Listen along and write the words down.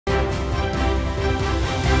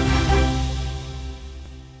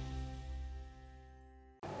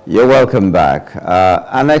You're welcome back.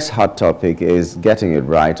 Our next hot topic is getting it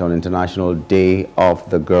right on International Day of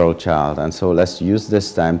the Girl Child. And so let's use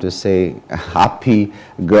this time to say happy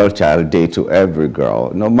Girl Child Day to every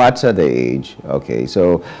girl, no matter the age. Okay,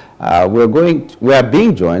 so we are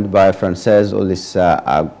being joined by Frances Olisa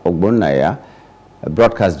Ogbonnaya, a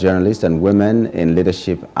broadcast journalist and women in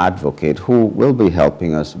leadership advocate, who will be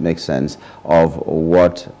helping us make sense of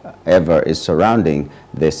whatever is surrounding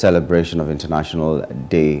the celebration of International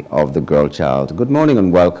Day of the Girl Child. Good morning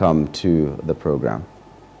and welcome to the program.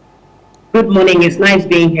 Good morning. It's nice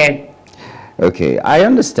being here. Okay, I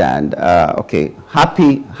understand. Okay,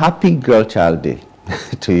 happy Girl Child Day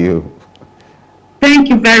to you. Thank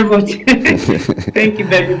you very much. Thank you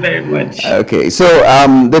very, very much. Okay, so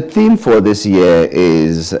the theme for this year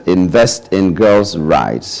is invest in girls'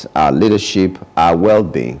 rights, our leadership, our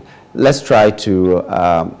well-being. Let's try to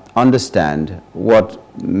understand what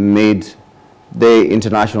made the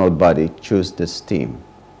international body choose this theme.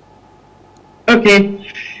 Okay.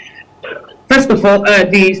 First of all,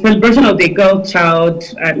 the celebration of the girl child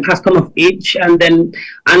has come of age, and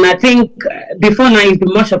I think before now it's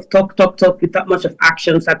been much of talk without much of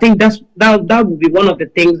actions. I think that would be one of the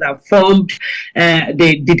things that formed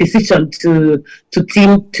the decision to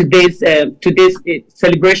team today's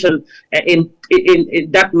celebration in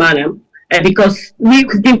that manner. Because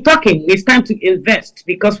we've been talking, it's time to invest.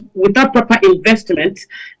 Because without proper investment,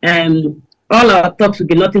 all our talks will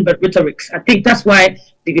be nothing but rhetorics. I think that's why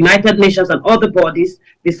the United Nations and other bodies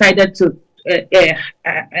decided to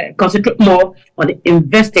concentrate more on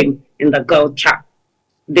investing in the girl child.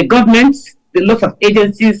 The governments, the lots of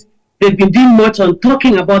agencies, they've been doing much on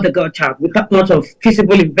talking about the girl child without much of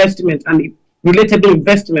feasible investment and relatable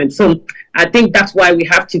investment. So I think that's why we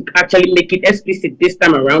have to actually make it explicit this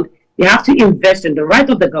time around. You have to invest in the right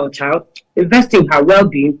of the girl child, invest in her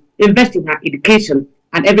well-being, invest in her education,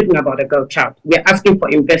 and everything about the girl child. We're asking for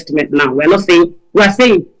investment now. We're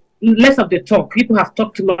saying less of the talk. People have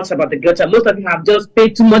talked too much about the girl child. Most of you have just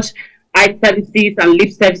paid too much eye services and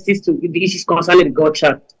lip services to the issues concerning the girl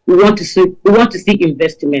child. We want to see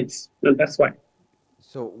investments, and that's why.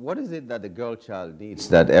 So what is it that the girl child needs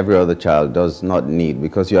that every other child does not need?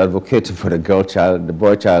 Because you're advocating for the girl child, the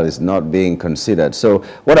boy child is not being considered. So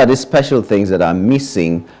what are the special things that are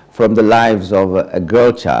missing from the lives of a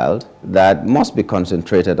girl child that must be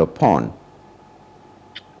concentrated upon?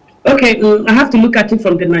 Okay, I have to look at it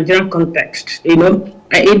from the Nigerian context. In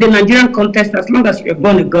the Nigerian context, as long as you're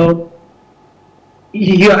born a girl,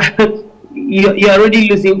 you're already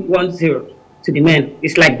losing 1-0 to the men.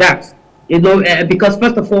 It's like that. Because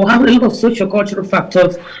first of all, have a lot of socio-cultural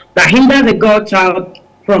factors that hinder the girl child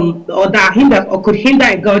could hinder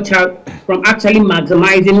a girl child from actually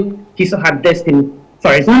maximizing his or her destiny.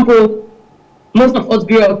 For example, most of us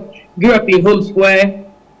grew up in homes where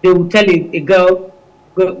they would tell a girl,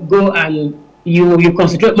 go and you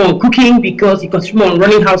concentrate more on cooking, because you concentrate more on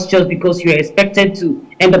running house chores, because you are expected to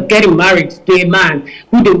end up getting married to a man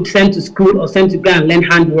who they would send to school or send to go and learn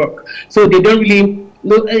handwork. So they don't really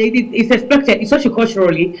know. It's expected. It's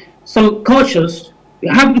socio-culturally, some cultures,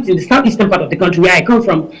 you have it in the southeastern part of the country where I come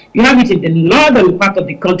from. You have it in the northern part of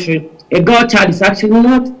the country. A girl child is actually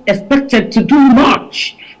not expected to do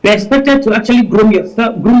much. You're expected to actually groom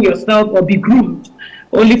yourself or be groomed,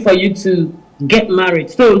 only for you to get married.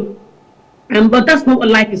 So, but that's not what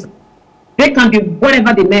life is. They can be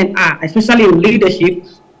whatever the men are, especially in leadership.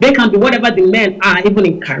 They can be whatever the men are, even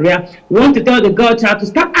in career. We want to tell the girl child to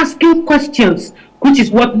start asking questions, which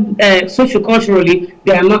is what socio-culturally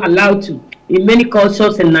they are not allowed to. In many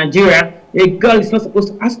cultures in Nigeria, a girl is not supposed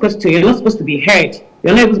to ask questions. You're not supposed to be heard.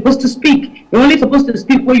 You're not even supposed to speak. You're only supposed to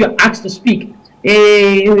speak when you're asked to speak.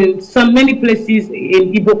 In so many places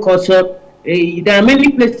in Igbo culture, there are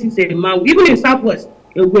many places a man, even in Southwest,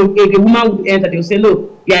 a woman would enter. They will say, "No,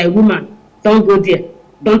 you are a woman. Don't go there.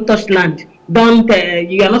 Don't touch land. Don't.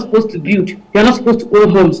 You are not supposed to build. You are not supposed to own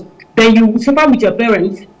homes." Then you suffer with your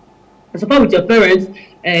parents.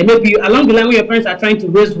 Maybe along the line when your parents are trying to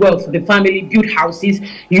raise wealth for the family, build houses,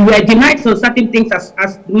 you were denied some certain things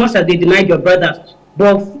as much as they denied your brothers.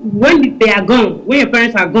 But when they are gone, when your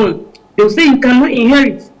parents are gone, they will say you cannot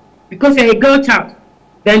inherit because you're a girl child.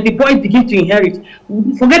 Then the boys begin to inherit,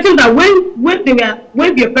 forgetting that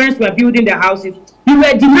when your parents were building their houses, you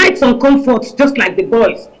were denied some comforts just like the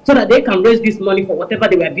boys, so that they can raise this money for whatever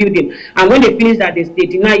they were building. And when they finish that, they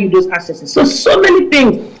deny you those accesses. So many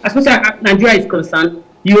things, especially as Nigeria is concerned,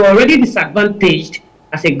 you are already disadvantaged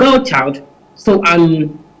as a girl child. So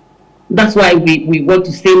that's why we want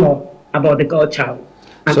to say more about the girl child.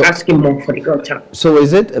 and asking more for the girl child. So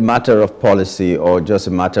is it a matter of policy or just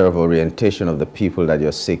a matter of orientation of the people that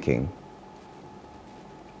you're seeking?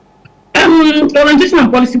 Orientation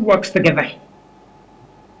and policy works together.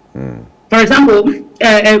 For example,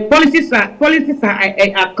 policies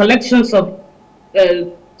are collections of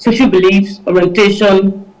social beliefs,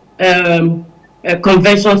 orientation,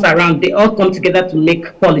 conventions around. They all come together to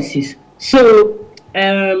make policies. So,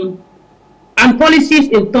 and policies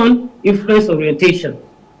in turn influence orientation.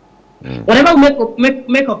 Whatever we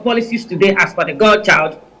make of policies today as for the girl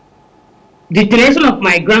child, the generation of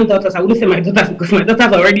my granddaughters, I wouldn't say my daughters because my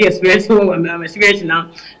daughters already experienced what I'm experiencing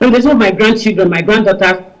now. The generation of my grandchildren, my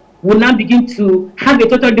granddaughters, will now begin to have a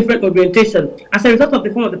totally different orientation as a result of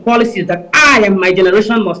the form of the policies that I and my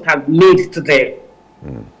generation must have made today.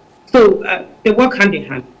 So they work hand in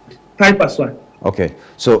hand, pari passu. Okay,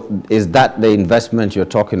 so is that the investment you're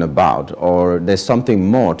talking about, or there's something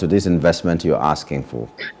more to this investment you're asking for?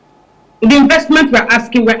 The investment we're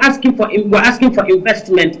asking for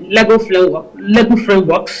investment, legal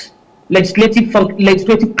frameworks,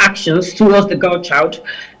 legislative actions towards the girl child.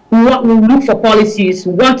 We will look for policies,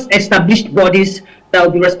 what established bodies that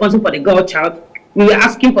will be responsible for the girl child. We are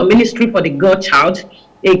asking for ministry for the girl child,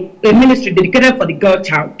 a ministry dedicated for the girl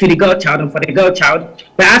child, to the girl child and for the girl child.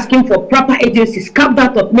 We're asking for proper agencies carved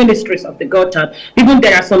out of ministries of the girl child. Even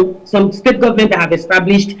there are some state government that have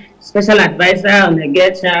established special advisor on the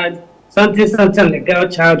girl child, something on the girl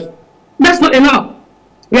child. That's not enough.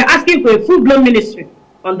 We're asking for a full-blown ministry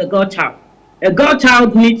on the girl child. A girl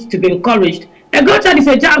child needs to be encouraged. A girl child is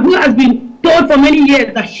a child who has been told for many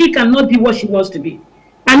years that she cannot be what she wants to be.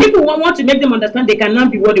 And if we want to make them understand they cannot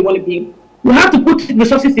be what they want to be, we have to put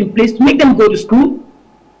resources in place to make them go to school,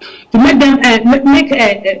 to make them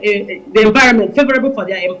the environment favorable for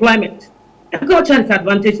their employment. A girl child is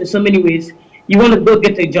advantage in so many ways. You want to go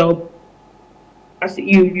get a job, as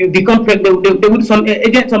you become pregnant, some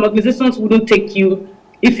organizations wouldn't take you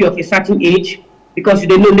if you're of a certain age because they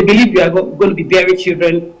believe you are going to be bearing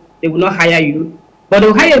children. They will not hire you, but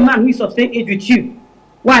they'll hire a man who is of same age with you.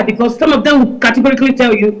 Why? Because some of them will categorically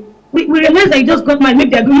tell you, we realize that you just got married.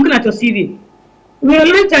 Maybe they're looking at your CV. We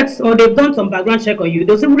realize that, or they've done some background check on you.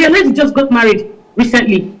 They'll say, we realize you just got married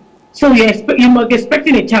recently, so you must be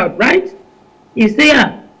expecting a child, right? You say,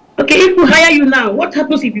 yeah. Okay, if we hire you now, what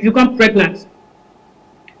happens if you become pregnant?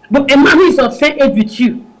 But a man who is of same age with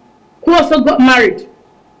you, who also got married,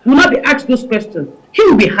 will not be asked those questions. He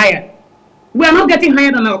will be hired. We are not getting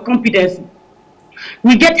hired on our competence.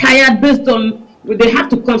 We get hired based on, they have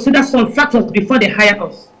to consider some factors before they hire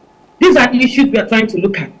us. These are the issues we are trying to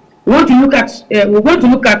look at. We want to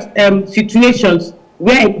look at situations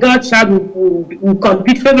where a girl child will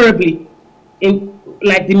compete favorably in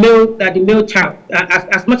like the male child,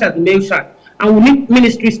 as much as the male child. And we need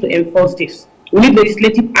ministries to enforce this. We need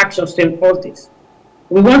legislative actions to enforce this.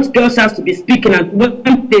 We want girl childs to be speaking, and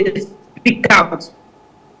when they speak out.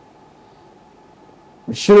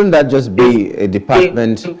 Shouldn't that just be a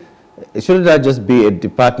department? Shouldn't that just be a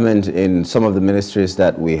department in some of the ministries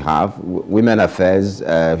that we have? Women Affairs,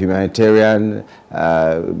 Humanitarian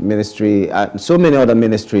Ministry, so many other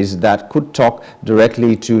ministries that could talk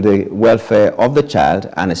directly to the welfare of the child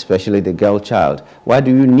and especially the girl child. Why do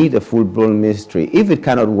you need a full-blown ministry? If it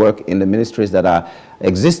cannot work in the ministries that are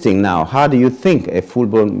existing now, how do you think a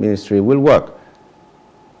full-blown ministry will work?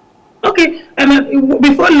 Okay,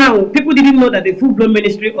 before now, people didn't know that the full-blown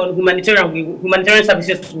ministry on humanitarian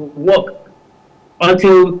services will work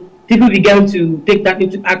until people began to take that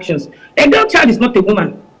into actions. A girl child is not a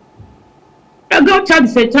woman. A girl child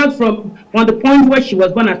is a child from the point where she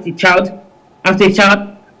was born as a child,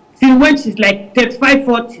 till when she's like 35,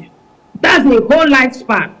 40. That's a whole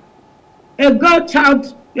lifespan. The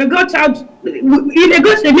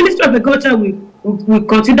ministry of a girl child will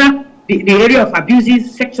consider the area of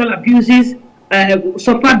abuses, sexual abuses,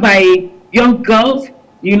 suffered by young girls,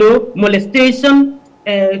 molestation.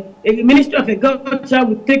 A ministry of a girl child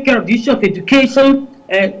will take care of the issue of education,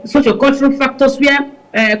 socio-cultural factors where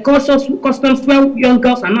customs where young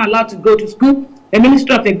girls are not allowed to go to school. A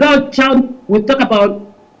ministry of a girl child will talk about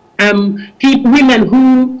women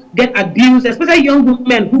who get abused, especially young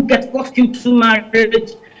women who get forced into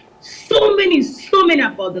marriage. So many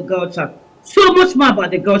about the girl child. So much more about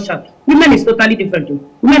the girl child. Women is totally different.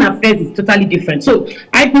 Women affairs is totally different. So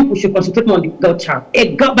I think we should concentrate more on the girl child.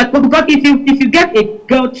 But because if you get a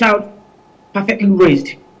girl child perfectly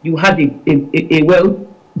raised, you have a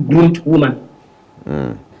well-groomed woman.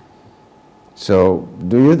 So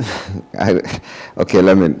do you? Okay,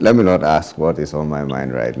 let me not ask what is on my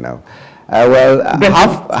mind right now.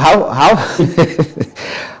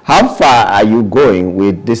 How far are you going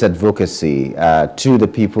with this advocacy to the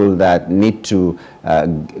people that need to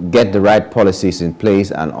get the right policies in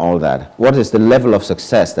place and all that? What is the level of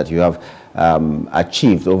success that you have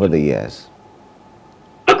achieved over the years?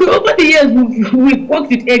 over the years, we've worked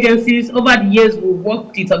with agencies. Over the years, we've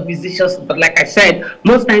worked with organizations. But like I said,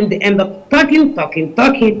 most times they end up talking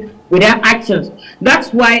without actions.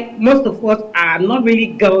 That's why most of us are not really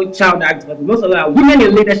girl-child advocates. Most of us are women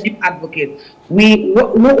in leadership advocates.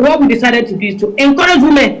 What we decided to do is to encourage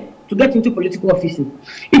women to get into political offices.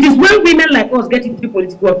 It is when women like us get into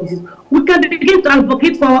political offices, we can begin to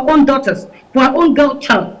advocate for our own daughters, for our own girl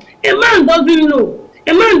child. A man doesn't know.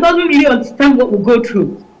 A man doesn't really understand what we go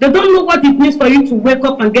through. They don't know what it means for you to wake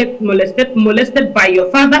up and get molested by your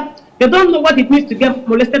father. They don't know what it means to get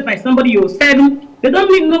molested by somebody you're 7. They don't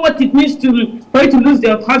even know what it means for you to lose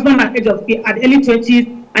your husband at the age of early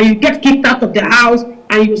 20s, and you get kicked out of the house,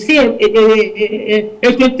 and you see a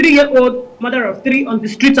 23-year-old mother of 3 on the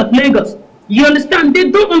streets of Lagos. You understand? They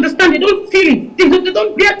don't understand. They don't feel it. They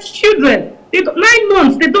don't get children. 9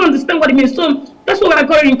 months. They don't understand what it means. So that's why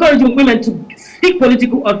we're encouraging women to seek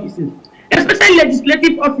political offices, especially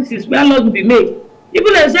legislative offices where laws will be made.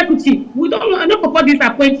 Even the executive, we don't support this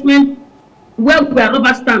appointment where we are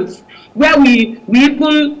rubber stamps, where we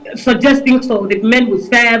even suggest things so the men will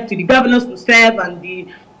serve, to the governors will serve, and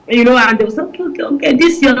and they will say, okay,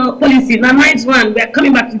 this is your policy, now nice one, we are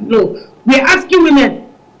coming back to no. We are asking women,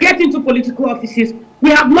 get into political offices.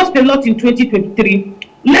 We have lost a lot in 2023.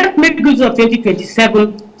 Let's make use of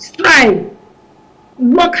 2027. Strive,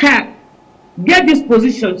 work hard, get this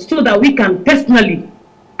position so that we can personally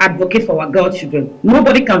advocate for our girl children.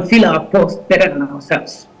 Nobody can fill our post better than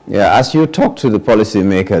ourselves. Yeah, as you talk to the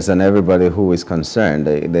policymakers and everybody who is concerned,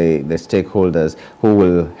 the stakeholders who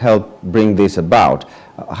will help bring this about,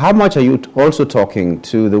 how much are you also talking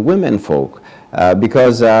to the women folk?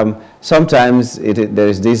 Because sometimes there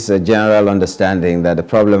is this general understanding that the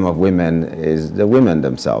problem of women is the women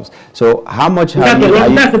themselves. So how much have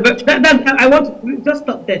I want to just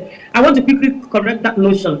stop there. I want to quickly correct that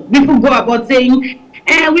notion. People go about saying,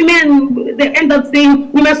 women, they end up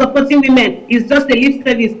saying women supporting women is just a lip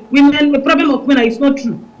service. Women, the problem of women is not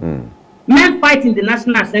true. Men fight in the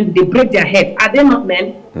National Assembly, they break their head. Are they not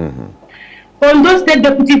men? On those state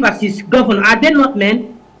deputy versus governor, are they not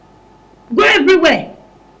men? Go everywhere.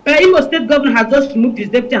 Imo State governor has just removed his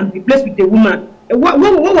deputy and replaced with a woman. What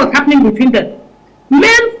was happening between them?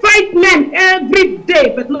 Men fight men every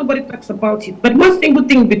day, but nobody talks about it. But one single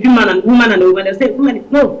thing between man and woman, they say, woman,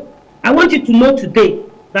 no. I want you to know today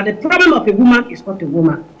that the problem of a woman is not a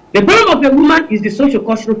woman. The problem of a woman is the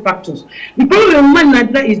social-cultural factors. The problem of a woman in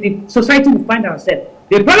Nigeria is the society we find ourselves.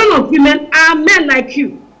 The problem of women are men like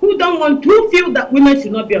you who feel that women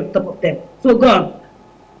should not be on top of them. So go on.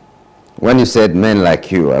 When you said men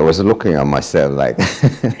like you, I was looking at myself like,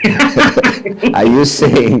 are you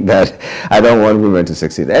saying that I don't want women to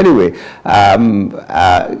succeed? Anyway,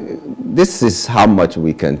 this is how much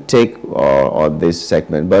we can take on this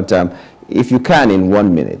segment. But if you can, in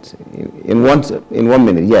 1 minute, in one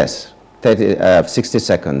minute, yes, 60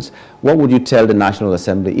 seconds, what would you tell the National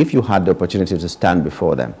Assembly if you had the opportunity to stand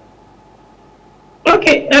before them?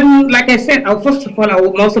 Okay, like I said, first of all, I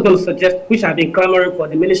would also going to suggest, which I've been clamoring for,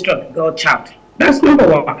 the Ministry of the Girl Child. That's number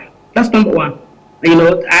one. That's number one.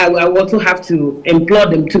 I also have to implore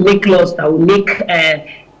them to make laws that will make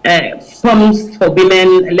funds for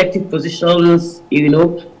women, elected positions,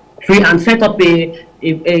 free, and set up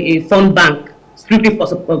a fund bank strictly for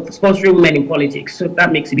sponsoring women in politics. So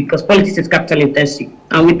that makes it, because politics is capital intensive.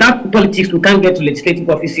 And without politics, we can't get to legislative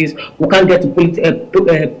offices, we can't get to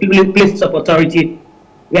places of authority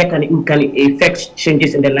where we can effect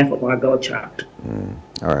changes in the life of our girl child.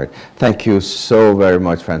 All right. Thank you so very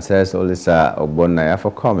much, Frances Olisa Ogbonnaya,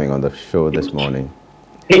 for coming on the show this morning.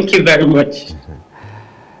 Thank you very much.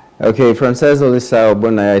 Okay, Frances Olisa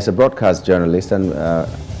Ogbonnaya is a broadcast journalist and a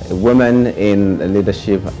woman in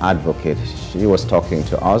leadership advocate. She was talking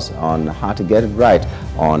to us on how to get it right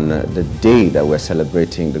on the day that we're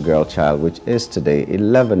celebrating the girl child, which is today,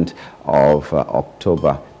 11th of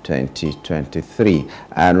October 2023.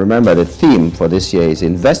 And remember, the theme for this year is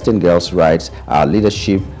Invest in Girls' Rights, Our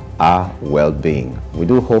Leadership, Our Well-Being. We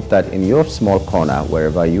do hope that in your small corner,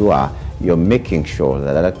 wherever you are, you're making sure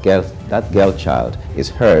that that girl child is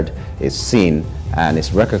heard, is seen, and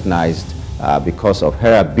is recognized because of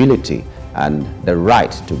her ability and the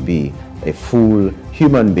right to be a full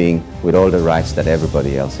human being with all the rights that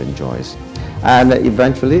everybody else enjoys. And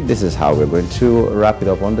eventually, this is how we're going to wrap it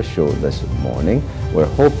up on the show this morning. We're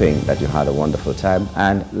hoping that you had a wonderful time,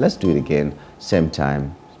 and let's do it again, same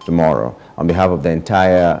time tomorrow. On behalf of the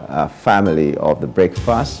entire family of the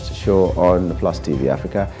Breakfast Show on Plus TV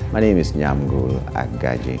Africa, my name is Nyamgul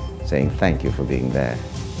Agaji, saying thank you for being there.